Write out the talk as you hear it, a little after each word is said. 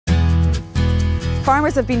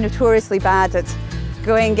Farmers have been notoriously bad at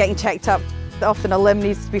going, getting checked up. Often a limb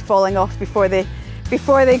needs to be falling off before they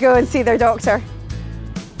go and see their doctor.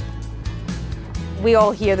 We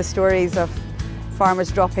all hear the stories of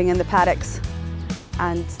farmers dropping in the paddocks,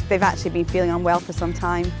 and they've actually been feeling unwell for some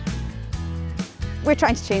time. We're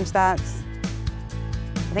trying to change that.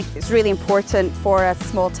 I think it's really important for a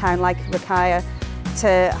small town like Rakaia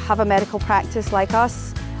to have a medical practice like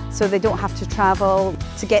us, so they don't have to travel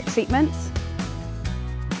to get treatments.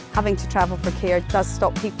 Having to travel for care does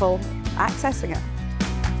stop people accessing it.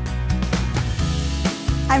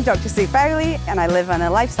 I'm Dr. Sue Fowlie, and I live on a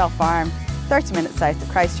lifestyle farm 30 minutes south of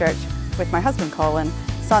Christchurch with my husband Colin,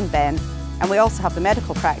 son Ben, and we also have the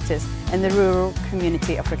medical practice in the rural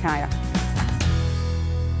community of Rakaia.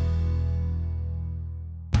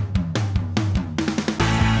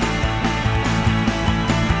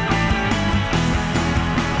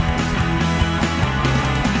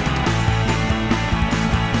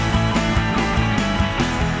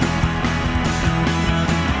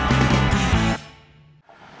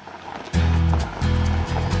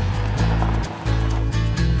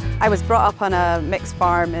 I was brought up on a mixed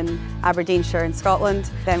farm in Aberdeenshire in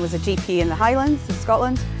Scotland, then was a GP in the Highlands of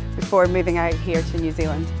Scotland before moving out here to New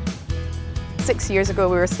Zealand. 6 years ago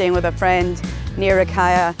we were staying with a friend near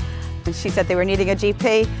Rakaia, and she said they were needing a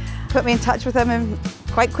GP. Put me in touch with him and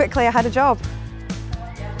quite quickly I had a job.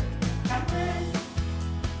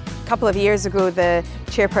 A couple of years ago the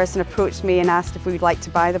chairperson approached me and asked if we would like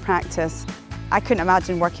to buy the practice. I couldn't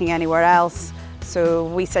imagine working anywhere else. So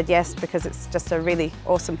we said yes because it's just a really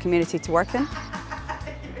awesome community to work in.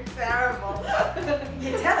 You're terrible.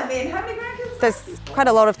 You're telling me, and how many grandkids? There's quite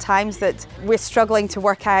a lot of times that we're struggling to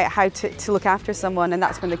work out how to look after someone, and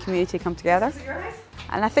that's when the community come together. Is it your house?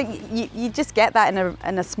 And I think you just get that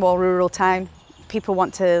in a small rural town. People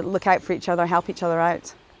want to look out for each other, help each other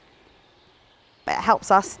out. It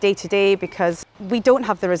helps us day to day because we don't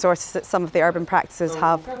have the resources that some of the urban practices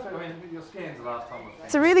have.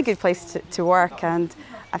 It's a really good place to work, and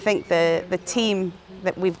I think the team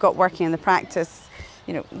that we've got working in the practice,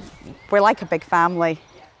 you know, we're like a big family.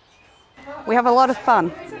 We have a lot of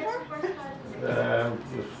fun.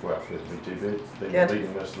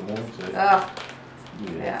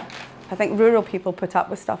 Yeah. I think rural people put up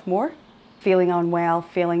with stuff more, feeling unwell,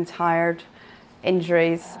 feeling tired,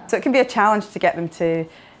 injuries. So it can be a challenge to get them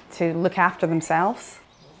to look after themselves.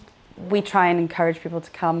 We try and encourage people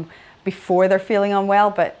to come before they're feeling unwell,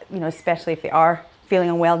 but you know, especially if they are feeling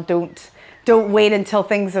unwell, don't wait until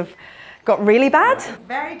things have got really bad.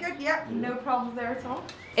 Very good, yeah, no problems there at all.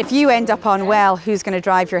 If you end up unwell, who's going to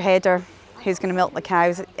drive your header? Who's going to milk the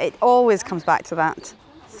cows? It always comes back to that.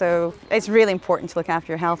 So it's really important to look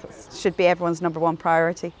after your health. It should be everyone's #1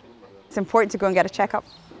 priority. It's important to go and get a checkup.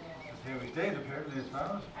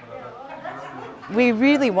 We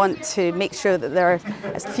really want to make sure that there are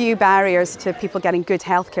as few barriers to people getting good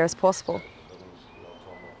healthcare as possible.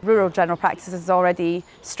 Rural general practice is already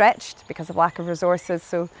stretched because of lack of resources,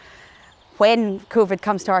 so when COVID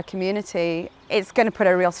comes to our community, it's going to put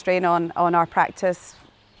a real strain on our practice.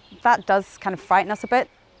 That does kind of frighten us a bit,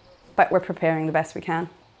 but we're preparing the best we can.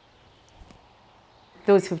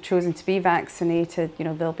 Those who've chosen to be vaccinated, you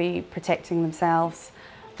know, they'll be protecting themselves,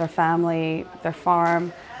 their family, their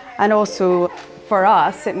farm, and also for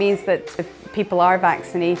us it means that if people are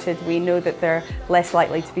vaccinated, we know that they're less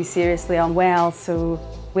likely to be seriously unwell, so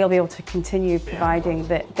we'll be able to continue providing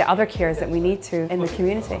the other cares that we need to in the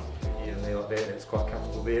community. It's quite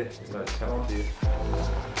comfortable there.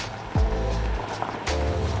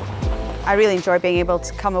 I really enjoy being able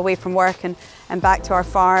to come away from work and back to our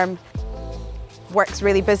farm. Work's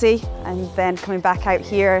really busy, and then coming back out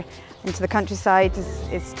here into the countryside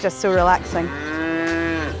is just so relaxing.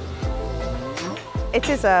 It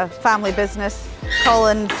is a family business.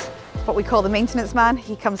 Colin's what we call the maintenance man.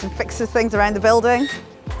 He comes and fixes things around the building.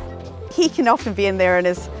 He can often be in there in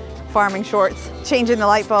his farming shorts, changing the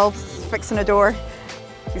light bulbs, fixing a door.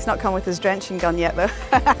 He's not come with his drenching gun yet though.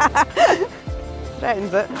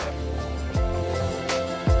 Threatens it.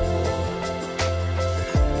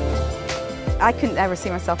 I couldn't ever see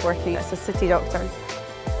myself working as a city doctor.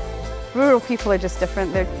 Rural people are just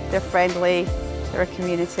different. They're friendly, they're a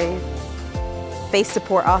community. They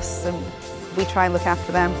support us and we try and look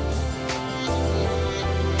after them.